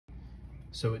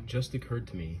So it just occurred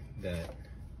to me that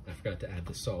I forgot to add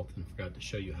the salt and forgot to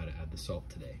show you how to add the salt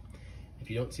today. If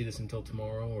you don't see this until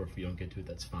tomorrow, or if you don't get to it,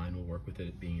 that's fine. We'll work with it.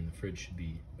 It being in the fridge should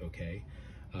be okay.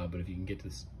 But if you can get to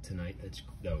this tonight,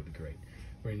 that would be great.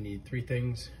 We're gonna need 3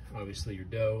 things. Obviously your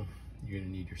dough, you're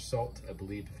gonna need your salt. I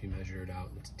believe if you measure it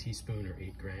out, it's a teaspoon or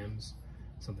 8 grams,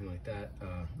 something like that.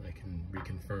 I can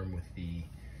reconfirm with the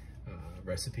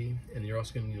recipe. And you're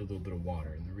also gonna need a little bit of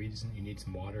water. And the reason you need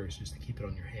some water is just to keep it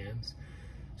on your hands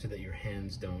so that your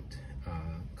hands don't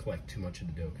collect too much of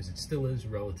the dough, because it still is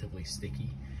relatively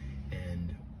sticky,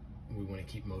 and we want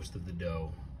to keep most of the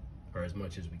dough, or as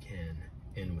much as we can,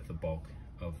 in with the bulk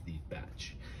of the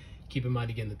batch. Keep in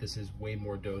mind again that this is way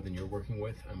more dough than you're working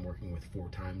with. I'm working with 4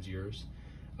 times yours.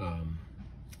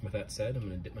 With that said, I'm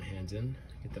going to dip my hands in,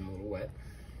 get them a little wet,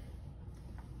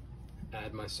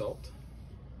 add my salt,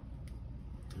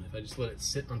 and if I just let it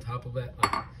sit on top of that,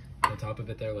 on top of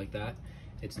it there like that,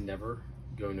 it's never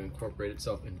going to incorporate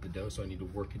itself into the dough, so I need to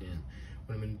work it in.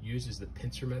 What I'm going to use is the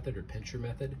pincer method or pincher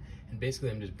method, and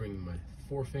basically I'm just bringing my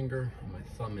forefinger and my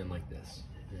thumb in like this,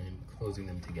 and I'm closing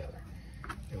them together.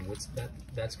 And what's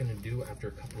that's going to do after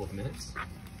a couple of minutes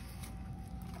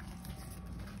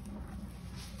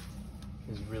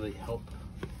is really help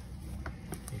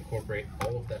incorporate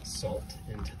all of that salt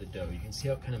into the dough. You can see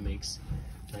how it kind of makes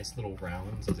nice little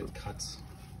rounds as it cuts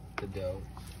the dough.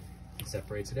 It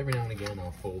separates it. Every now and again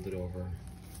I'll fold it over,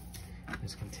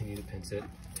 just continue to pinch it,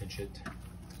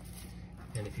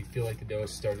 and if you feel like the dough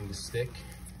is starting to stick,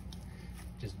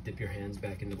 just dip your hands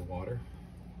back into the water,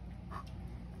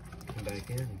 come back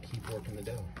in and keep working the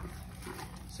dough.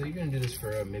 So you're going to do this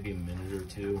for maybe a minute or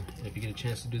 2, and if you get a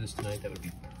chance to do this tonight, that would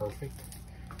be perfect.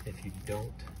 If you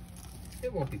don't,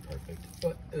 it won't be perfect,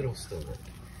 but it'll still work.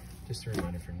 Just a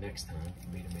reminder for next time for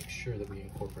me to make sure that we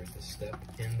incorporate this step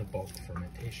in the bulk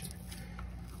fermentation.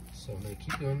 So I'm going to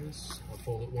keep doing this. I'll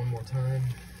fold it one more time,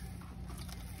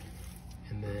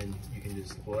 and then you can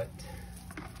just let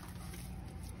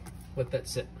that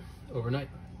sit overnight.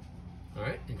 All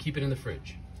right, and keep it in the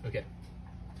fridge. Okay,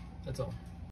 that's all.